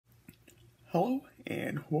Hello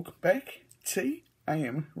and welcome back. Today I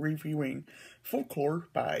am reviewing Folklore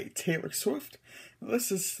by Taylor Swift.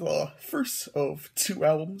 This is the first of two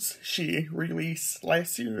albums she released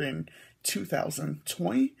last year in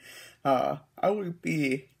 2020. I will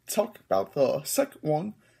be talking about the second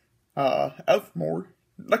one, Evermore,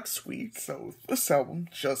 next week. So this album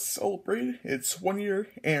just celebrated its 1 year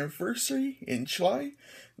anniversary in July.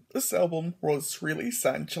 This album was released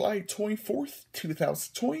on July 24th,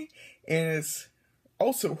 2020, and is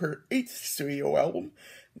also her 8th studio album.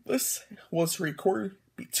 This was recorded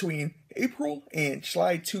between April and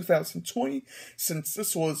July 2020, since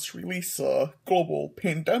this was released a global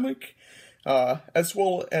pandemic, as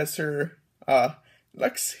well as her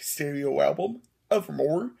next studio album,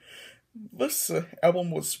 Evermore. This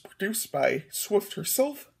album was produced by Swift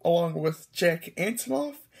herself, along with Jack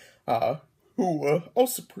Antonoff, who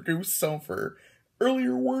also produced some of her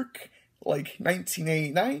earlier work, like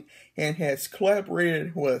 1989, and has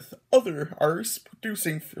collaborated with other artists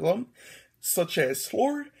producing for them, such as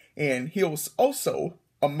Lorde, and he was also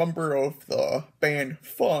a member of the band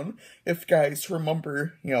Fun, if guys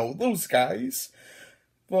remember, those guys.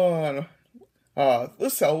 But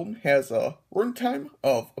this album has a runtime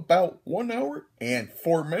of about 1 hour and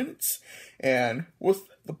 4 minutes, and with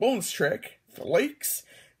the bonus track, The Lakes,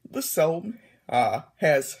 this album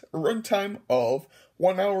has a runtime of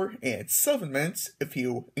 1 hour and 7 minutes, if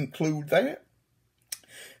you include that.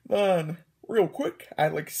 Then, real quick,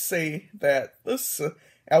 I'd like to say that this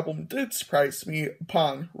album did surprise me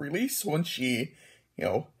upon release when she,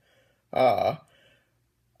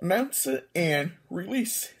 announced it and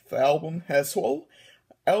released the album as well.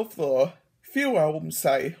 Out of the few albums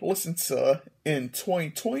I listened to in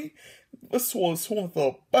 2020, this was one of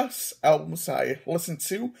the best albums I listened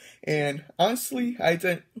to, and honestly, I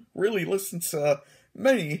didn't really listen to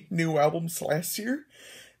many new albums last year.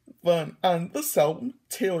 But on this album,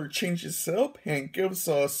 Taylor changes it up and gives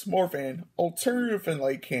us more of an alternative and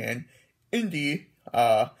an indie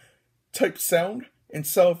type sound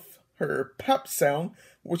instead of her pop sound,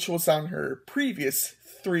 which was on her previous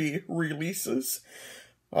 3 releases.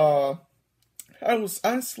 I was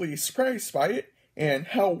honestly surprised by it and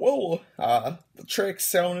how well the tracks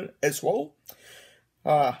sounded as well.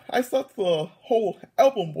 I thought the whole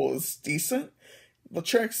album was decent. The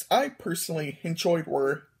tracks I personally enjoyed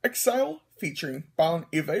were Exile, featuring Bon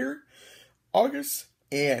Iver, August,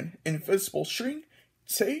 and Invisible String.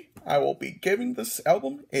 Today, I will be giving this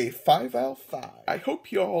album a 5 out of 5. I hope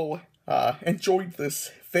you all enjoyed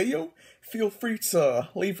this video. Feel free to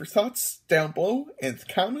leave your thoughts down below in the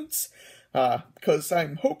comments, because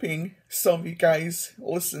I'm hoping some of you guys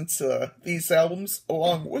listen to these albums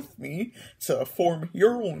along with me to form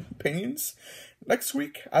your own opinions. Next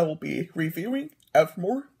week, I will be reviewing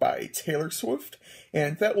Evermore by Taylor Swift,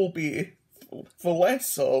 and that will be the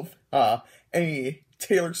last of any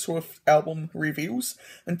Taylor Swift album reviews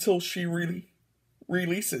until she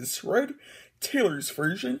releases Red, Taylor's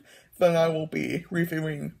version. Then I will be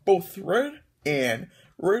reviewing both Red and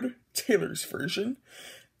Red, Taylor's version.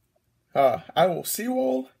 I will see you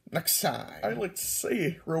all next time. I'd like to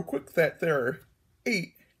say real quick that there are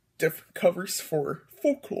 8 different covers for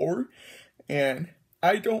Folklore, and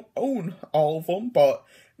I don't own all of them, but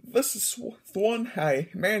this is the one I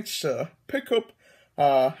managed to pick up,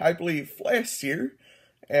 I believe, last year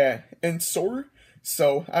in store,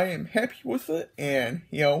 so I am happy with it, and,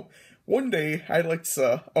 one day I'd like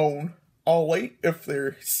to own all 8 if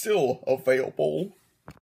they're still available.